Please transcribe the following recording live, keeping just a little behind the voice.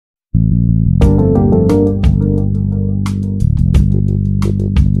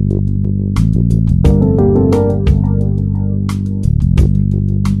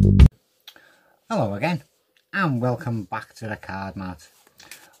back to the card mat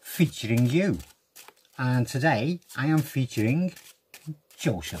featuring you. And today I am featuring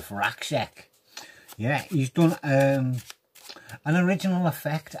Joseph Raczek. Yeah, he's done an original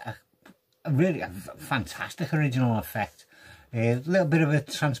effect, a really fantastic original effect. A little bit of a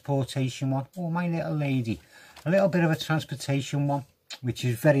transportation one. Oh, my little lady. A little bit of a transportation one, which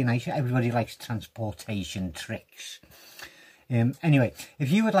is very nice. Everybody likes transportation tricks. Anyway, if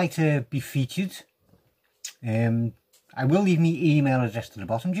you would like to be featured, I will leave my email address to the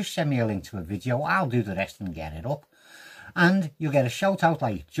bottom. Just send me a link to a video. I'll do the rest and get it up. And you'll get a shout out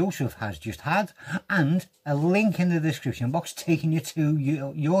like Joseph has just had, and a link in the description box taking you to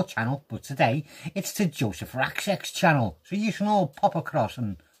your channel. But today it's to Joseph Raczek's channel, so you can all pop across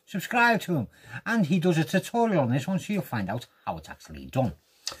and subscribe to him. And he does a tutorial on this one, so you'll find out how it's actually done.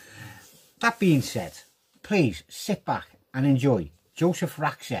 That being said, please sit back and enjoy Joseph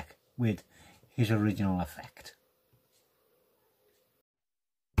Raczek with his original effect.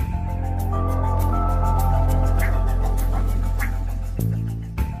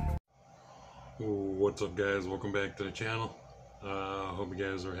 What's up, guys? Welcome back to the channel. Hope you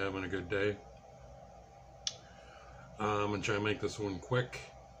guys are having a good day. I'm gonna try and make this one quick.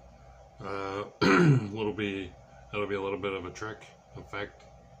 It'll be a little bit of a trick effect,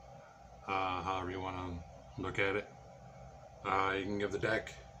 however you want to look at it. You can give the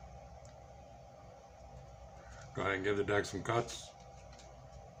deck, go ahead and give the deck some cuts.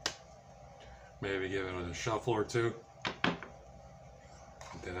 Maybe give it a shuffle or two.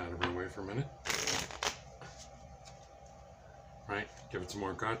 Get that out of the way for a minute. Right, give it some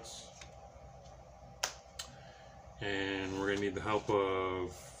more cuts. And we're gonna need the help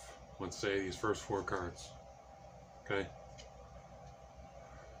of, let's say, these first 4 cards. Okay?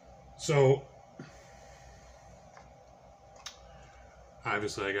 So,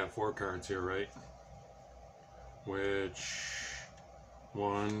 obviously I got 4 cards here, right? Which,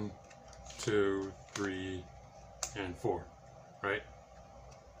 1, 2, 3, and 4, right?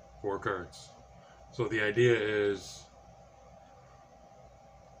 4 cards. So the idea is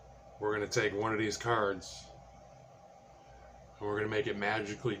we're going to take one of these cards and we're going to make it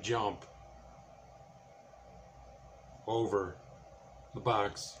magically jump over the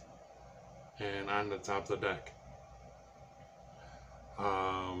box and on the top of the deck.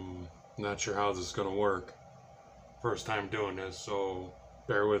 Not sure how this is going to work. First time doing this, so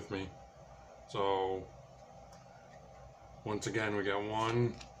bear with me. So once again, we got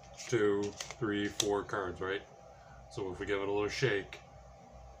 1, 2, 3, 4 cards, right? So if we give it a little shake,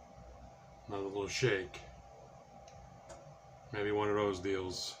 another little shake, maybe one of those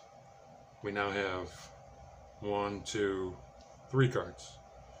deals, we now have 1, 2, 3 cards.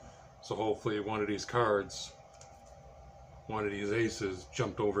 So hopefully one of these cards, one of these aces,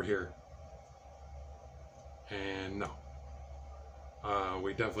 jumped over here. And no.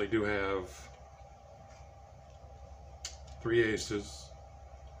 We definitely do have 3 aces,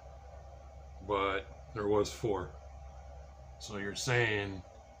 but there was 4. So you're saying,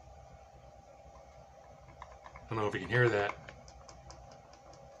 I don't know if you can hear that.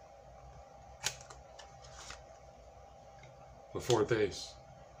 The 4th ace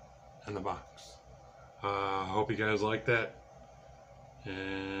in the box. Hope you guys like that,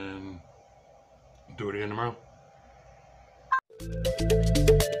 and do it again tomorrow.